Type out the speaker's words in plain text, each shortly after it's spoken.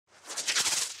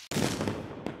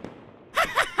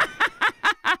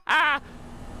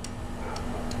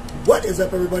What is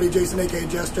up, everybody? Jason, aka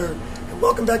Jester, and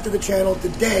welcome back to the channel.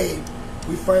 Today,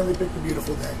 we finally picked a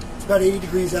beautiful day. It's about 80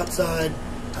 degrees outside.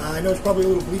 I know it's probably a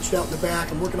little bleached out in the back.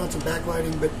 I'm working on some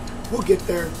backlighting, but we'll get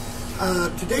there.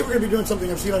 Today, we're going to be doing something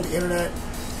I've seen on the internet,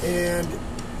 and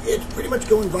it's pretty much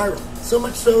going viral. So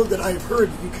much so that I've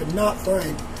heard that you cannot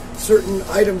find certain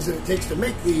items that it takes to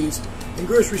make these in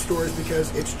grocery stores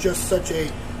because it's just such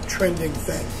a trending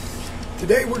thing.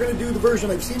 Today we're going to do the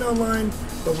version I've seen online,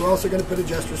 but we're also going to put a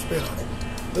Jester spin on it.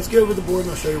 Let's get over the board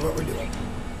and I'll show you what we're doing.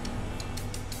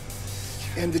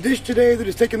 And the dish today that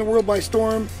is taking the world by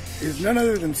storm is none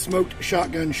other than smoked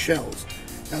shotgun shells.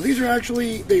 Now these are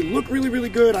actually, they look really, really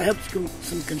good. I have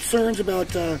some concerns about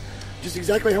just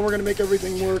exactly how we're going to make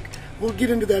everything work. We'll get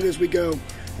into that as we go.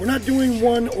 We're not doing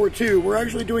one or two. We're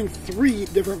actually doing 3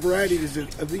 different varieties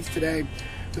of these today.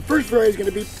 The first variety is going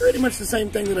to be pretty much the same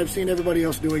thing that I've seen everybody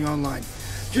else doing online,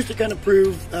 just to kind of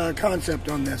prove concept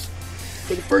on this.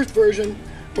 For the first version,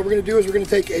 what we're going to do is we're going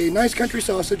to take a nice country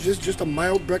sausage. This is just a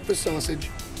mild breakfast sausage.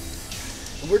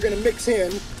 And we're going to mix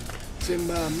in some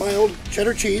mild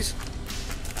cheddar cheese.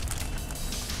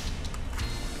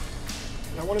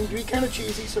 And I want them to be kind of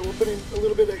cheesy, so we'll put in a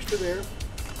little bit extra there.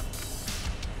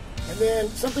 And then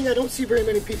something I don't see very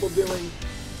many people doing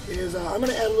is I'm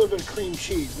going to add a little bit of cream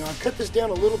cheese. Now I've cut this down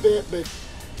a little bit, but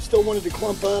still wanted to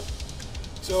clump up.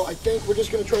 So I think we're just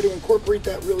going to try to incorporate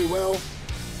that really well.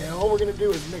 And all we're going to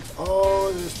do is mix all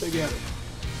of this together.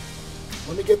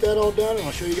 Let me get that all done and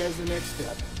I'll show you guys the next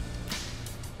step.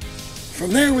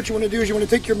 From there, what you want to do is you want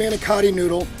to take your manicotti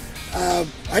noodle. I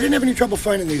didn't have any trouble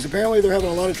finding these. Apparently they're having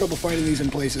a lot of trouble finding these in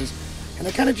places. And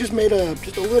I kind of just made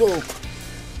just a little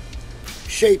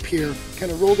shape here.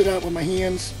 Kind of rolled it out with my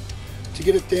hands to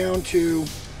get it down to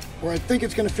where I think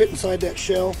it's going to fit inside that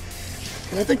shell.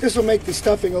 And I think this will make the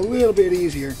stuffing a little bit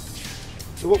easier.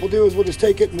 So what we'll do is we'll just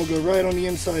take it and we'll go right on the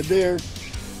inside there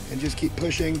and just keep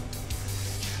pushing.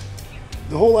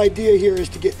 The whole idea here is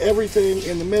to get everything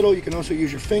in the middle. You can also use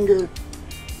your finger,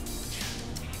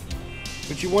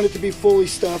 but you want it to be fully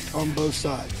stuffed on both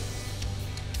sides.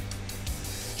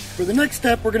 For the next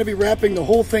step, we're going to be wrapping the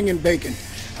whole thing in bacon.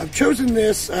 I've chosen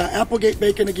this Applegate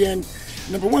bacon again.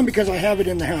 Number 1, because I have it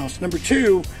in the house. Number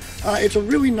 2, it's a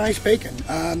really nice bacon.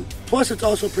 Plus, it's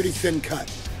also pretty thin cut.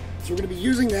 So we're going to be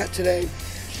using that today.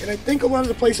 And I think a lot of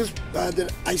the places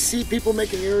that I see people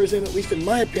making errors in, at least in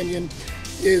my opinion,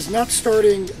 is not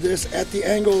starting this at the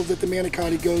angle that the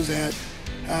manicotti goes at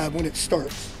when it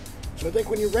starts. So I think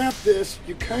when you wrap this,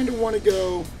 you kind of want to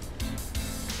go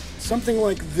something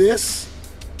like this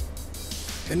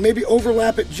and maybe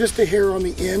overlap it just a hair on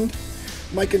the end.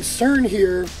 My concern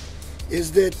here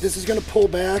is that this is going to pull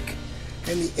back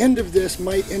and the end of this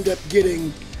might end up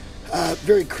getting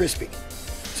very crispy.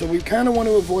 So we kind of want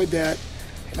to avoid that.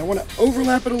 And I want to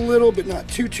overlap it a little, but not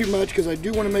too much, because I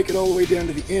do want to make it all the way down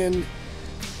to the end.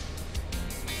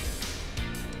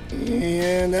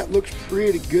 And that looks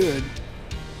pretty good.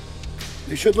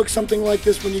 They should look something like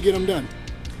this when you get them done.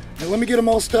 Now let me get them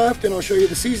all stuffed and I'll show you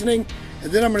the seasoning, and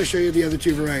then I'm going to show you the other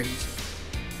 2 varieties.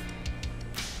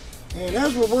 And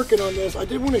as we're working on this, I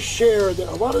did want to share that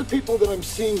a lot of the people that I'm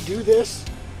seeing do this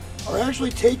are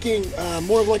actually taking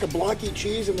more of like a blocky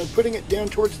cheese and they're putting it down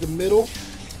towards the middle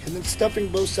and then stuffing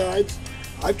both sides.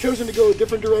 I've chosen to go a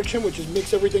different direction, which is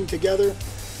mix everything together,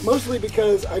 mostly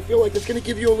because I feel like it's going to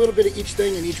give you a little bit of each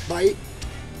thing in each bite.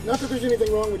 Not that there's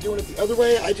anything wrong with doing it the other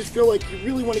way, I just feel like you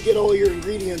really want to get all your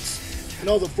ingredients and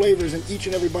all the flavors in each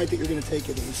and every bite that you're going to take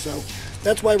of these. So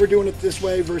that's why we're doing it this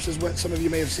way versus what some of you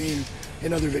may have seen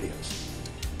in other videos.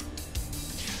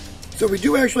 So we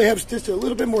do actually have just a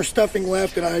little bit more stuffing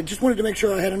left, and I just wanted to make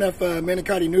sure I had enough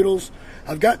manicotti noodles.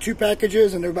 I've got 2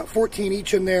 packages and they're about 14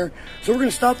 each in there. So we're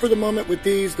going to stop for the moment with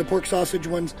these, the pork sausage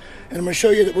ones, and I'm going to show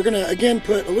you that we're going to again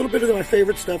put a little bit of my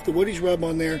favorite stuff, the Woody's Rub,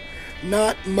 on there.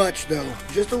 Not much though,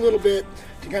 just a little bit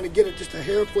to kind of get it just a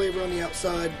hair of flavor on the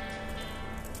outside.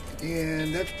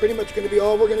 And that's pretty much going to be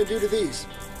all we're going to do to these.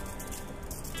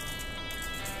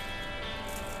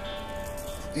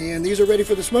 And these are ready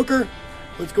for the smoker.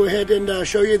 Let's go ahead and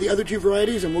show you the other 2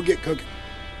 varieties and we'll get cooking.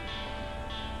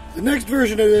 The next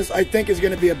version of this I think is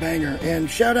going to be a banger.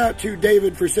 And shout out to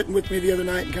David for sitting with me the other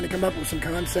night and kind of come up with some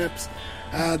concepts.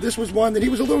 This was one that he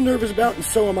was a little nervous about, and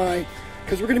so am I,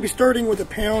 because we're going to be starting with a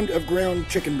pound of ground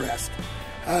chicken breast.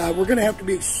 We're going to have to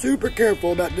be super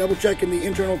careful about double checking the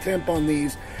internal temp on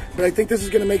these, but I think this is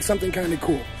going to make something kind of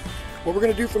cool. What we're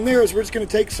going to do from there is we're just going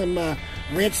to take some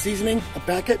ranch seasoning, a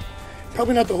packet,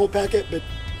 probably not the whole packet, but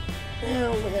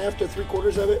only half to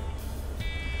 3/4 of it.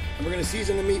 And we're going to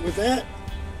season the meat with that.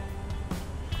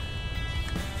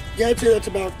 Yeah, I'd say that's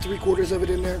about 3/4 of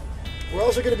it in there. We're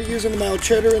also going to be using the mild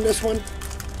cheddar in this one.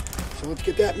 So let's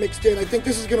get that mixed in. I think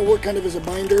this is going to work kind of as a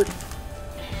binder.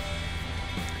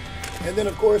 And then,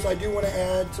 of course, I do want to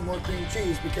add some more cream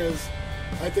cheese because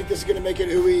I think this is going to make it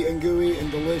ooey and gooey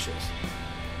and delicious.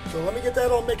 So let me get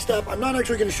that all mixed up. I'm not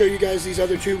actually going to show you guys these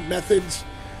other two methods.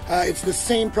 It's the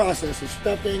same process of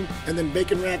stuffing and then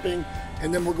bacon wrapping,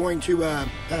 and then we're going to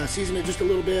season it just a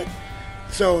little bit.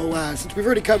 So since we've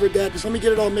already covered that, just let me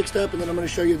get it all mixed up, and then I'm going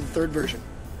to show you the third version.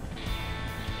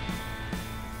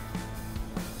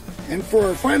 And for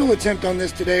our final attempt on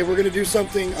this today, we're going to do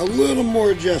something a little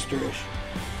more gesture-ish.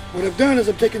 What I've done is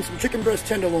I've taken some chicken breast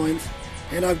tenderloins,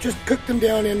 and I've just cooked them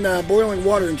down in boiling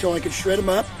water until I could shred them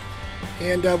up.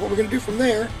 And what we're going to do from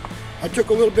there, I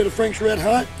took a little bit of Frank's Red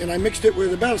Hot and I mixed it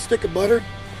with about a stick of butter,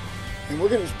 and we're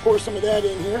going to just pour some of that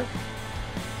in here.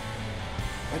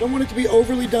 I don't want it to be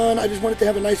overly done, I just want it to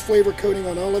have a nice flavor coating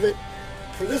on all of it.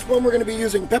 For this one we're going to be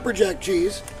using pepper jack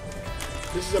cheese.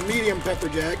 This is a medium pepper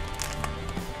jack.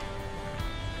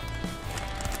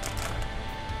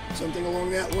 Something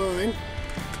along that line.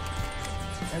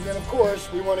 And then of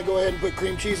course we want to go ahead and put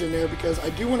cream cheese in there because I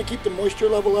do want to keep the moisture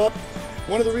level up.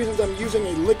 One of the reasons I'm using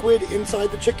a liquid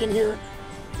inside the chicken here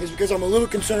is because I'm a little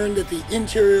concerned that the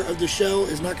interior of the shell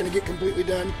is not going to get completely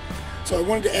done. So I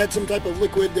wanted to add some type of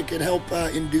liquid that could help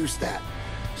induce that.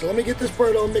 So let me get this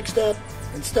part all mixed up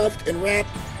and stuffed and wrapped,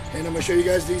 and I'm going to show you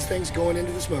guys these things going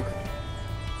into the smoker.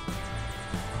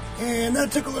 And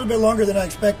that took a little bit longer than I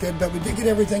expected, but we did get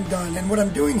everything done. And what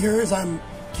I'm doing here is I'm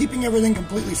keeping everything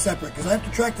completely separate because I have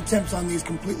to track the temps on these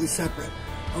completely separate.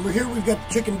 Over here we've got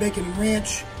the chicken, bacon, and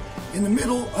ranch. In the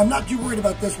middle, I'm not too worried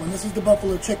about this one. This is the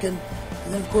buffalo chicken.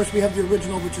 And then, of course, we have the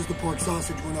original, which is the pork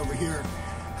sausage one over here.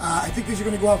 I think these are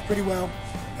going to go off pretty well.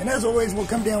 And as always, we'll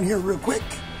come down here real quick.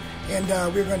 And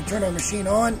we're going to turn our machine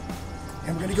on.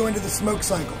 And we're going to go into the smoke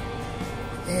cycle.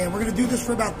 And we're going to do this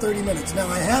for about 30 minutes. Now,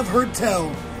 I have heard tell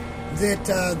that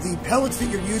the pellets that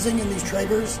you're using in these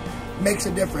Traegers makes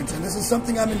a difference. And this is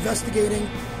something I'm investigating.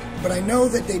 But I know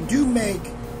that they do make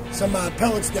some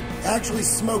pellets that actually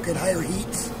smoke at higher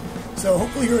heats. So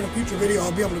hopefully here in a future video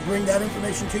I'll be able to bring that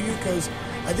information to you because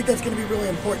I think that's going to be really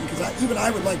important because even I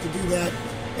would like to do that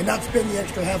and not spend the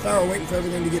extra half hour waiting for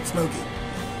everything to get smoky.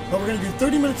 But we're going to do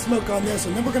 30 minutes smoke on this,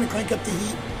 and then we're going to crank up the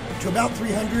heat to about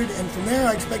 300, and from there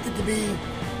I expect it to be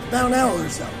about an hour or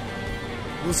so.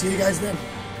 We'll see you guys then.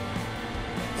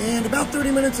 And about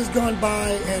 30 minutes has gone by,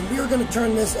 and we are going to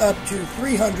turn this up to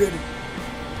 300,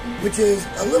 which is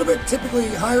a little bit typically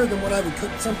higher than what I would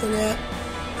cook something at.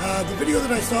 The video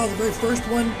that I saw, the very first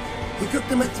one, he cooked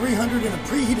them at 300 in a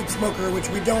preheated smoker, which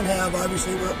we don't have.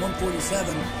 Obviously, we're at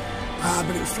 147.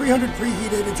 But it was 300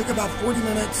 preheated. It took about 40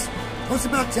 minutes, plus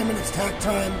about 10 minutes tack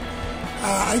time.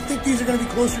 I think these are going to be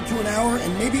closer to an hour,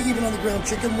 and maybe even on the ground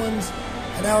chicken ones,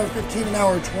 an hour 15, an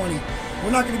hour 20.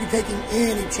 We're not going to be taking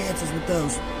any chances with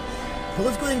those. So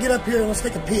let's go ahead and get up here and let's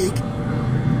take a peek.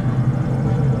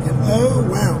 And oh,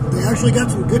 wow. They actually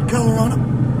got some good color on them.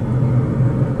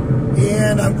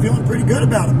 And I'm feeling pretty good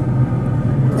about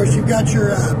them. Of course, you've got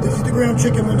your, this is the ground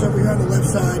chicken ones over here on the left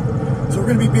side. So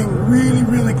we're going to be paying really,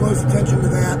 really close attention to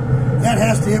that. That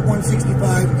has to hit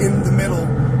 165 in the middle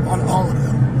on all of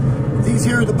them. These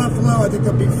here are the buffalo. I think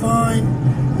they'll be fine.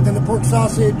 And then the pork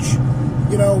sausage,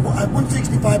 you know, at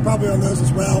 165 probably on those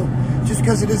as well, just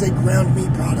because it is a ground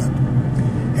meat product.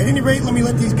 At any rate, let me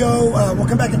let these go. We'll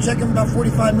come back and check them in about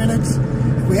 45 minutes.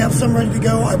 If we have some ready to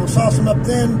go, I will sauce them up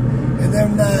then. And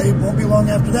then it won't be long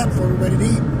after that before we're ready to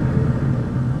eat.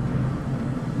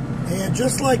 And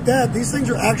just like that, these things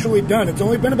are actually done. It's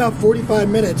only been about 45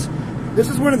 minutes. This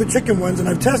is one of the chicken ones, and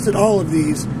I've tested all of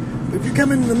these. But if you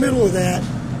come in the middle of that,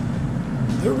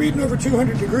 they're reading over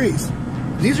 200 degrees.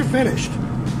 These are finished.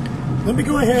 Let me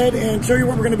go ahead and show you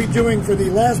what we're going to be doing for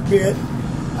the last bit.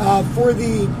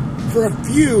 For a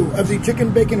few of the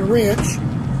chicken, bacon, and ranch,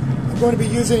 I'm going to be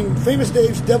using Famous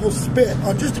Dave's Devil's Spit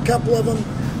on just a couple of them.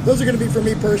 Those are going to be for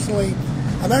me personally.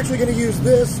 I'm actually going to use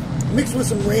this mixed with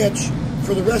some ranch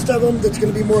for the rest of them. That's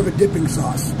going to be more of a dipping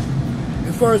sauce.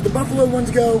 As far as the buffalo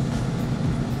ones go,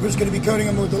 we're just going to be coating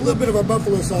them with a little bit of our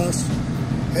buffalo sauce.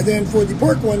 And then for the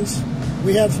pork ones,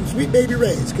 we have some Sweet Baby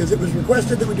Ray's because it was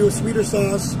requested that we do a sweeter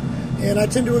sauce, and I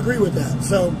tend to agree with that.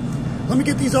 So let me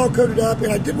get these all coated up.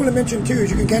 And I did want to mention too,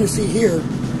 as you can kind of see here,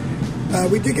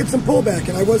 we did get some pullback,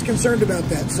 and I was concerned about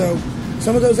that. So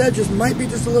some of those edges might be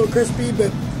just a little crispy,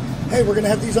 but hey, we're going to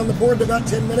have these on the board in about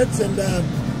 10 minutes, and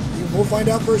we'll find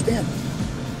out firsthand.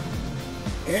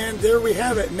 And there we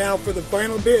have it. Now for the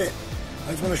final bit,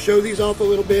 I just want to show these off a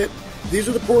little bit. These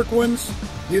are the pork ones.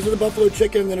 These are the buffalo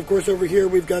chicken. And then, of course, over here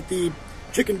we've got the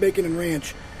chicken, bacon, and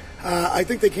ranch. I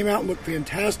think they came out and looked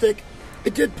fantastic.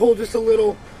 It did pull just a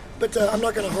little, but I'm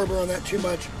not going to harbor on that too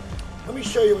much. let me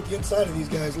show you what the inside of these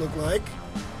guys look like.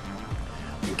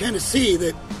 You can kind of see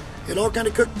that it all kind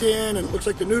of cooked in, and it looks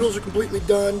like the noodles are completely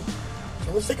done.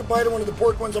 So let's take a bite of one of the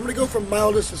pork ones. I'm going to go from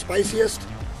mildest to spiciest,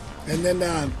 and then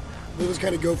we'll just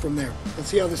kind of go from there. Let's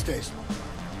see how this tastes.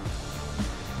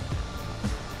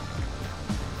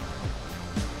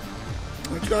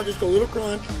 It's got just a little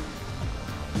crunch,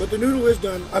 but the noodle is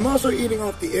done. I'm also eating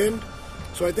off the end,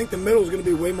 so I think the middle is going to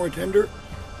be way more tender.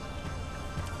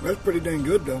 That's pretty dang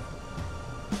good, though.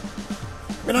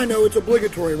 And I know it's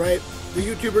obligatory, right? The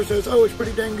YouTuber says, oh, it's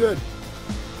pretty dang good.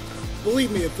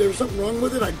 Believe me, if there was something wrong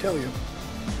with it, I'd tell you.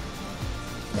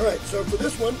 Alright, so for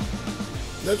this one,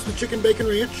 that's the chicken bacon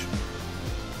ranch.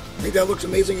 I think that looks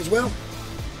amazing as well.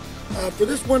 For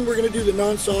this one, we're going to do the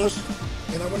non-sauce,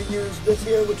 and I'm going to use this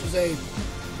here, which is a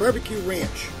barbecue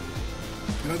ranch.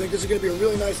 And I think this is going to be a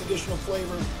really nice additional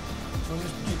flavor for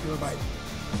this particular bite.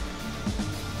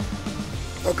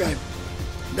 Okay,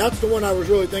 that's the one I was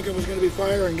really thinking was going to be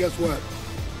fire, and guess what?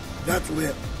 That's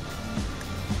lit.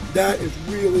 That is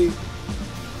really,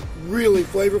 really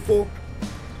flavorful.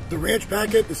 The ranch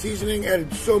packet, the seasoning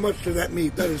added so much to that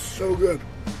meat. That is so good.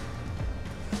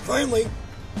 Finally,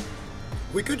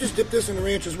 we could just dip this in the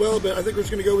ranch as well, but I think we're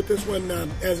just going to go with this one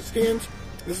as it stands.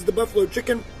 This is the buffalo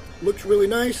chicken. Looks really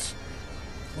nice.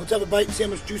 Let's have a bite and see how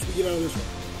much juice we get out of this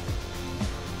one.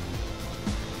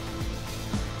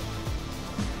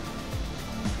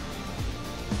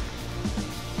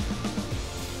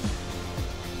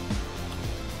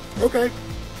 Okay,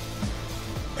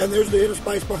 and there's the hit of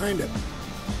spice behind it.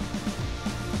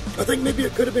 I think maybe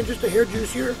it could have been just a hair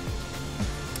juicier.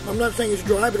 I'm not saying it's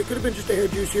dry, but it could have been just a hair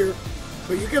juicier.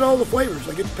 But you get all the flavors.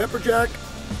 I get the pepper jack,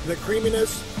 the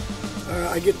creaminess.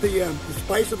 I get the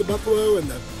spice of the buffalo and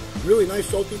the really nice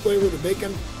salty flavor of the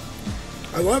bacon.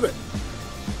 I love it.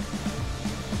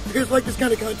 If you guys like this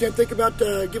kind of content, think about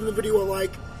giving the video a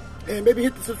like and maybe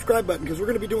hit the subscribe button, because we're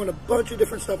going to be doing a bunch of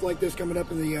different stuff like this coming up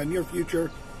in the near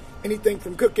future. Anything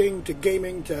from cooking to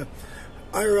gaming to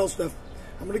IRL stuff.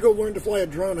 I'm going to go learn to fly a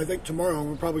drone, I think, tomorrow,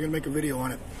 and we're probably going to make a video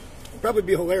on it. It'll probably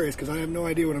be hilarious because I have no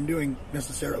idea what I'm doing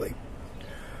necessarily.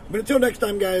 But until next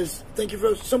time, guys, thank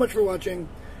you so much for watching,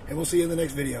 and we'll see you in the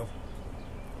next video.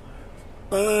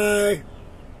 Bye!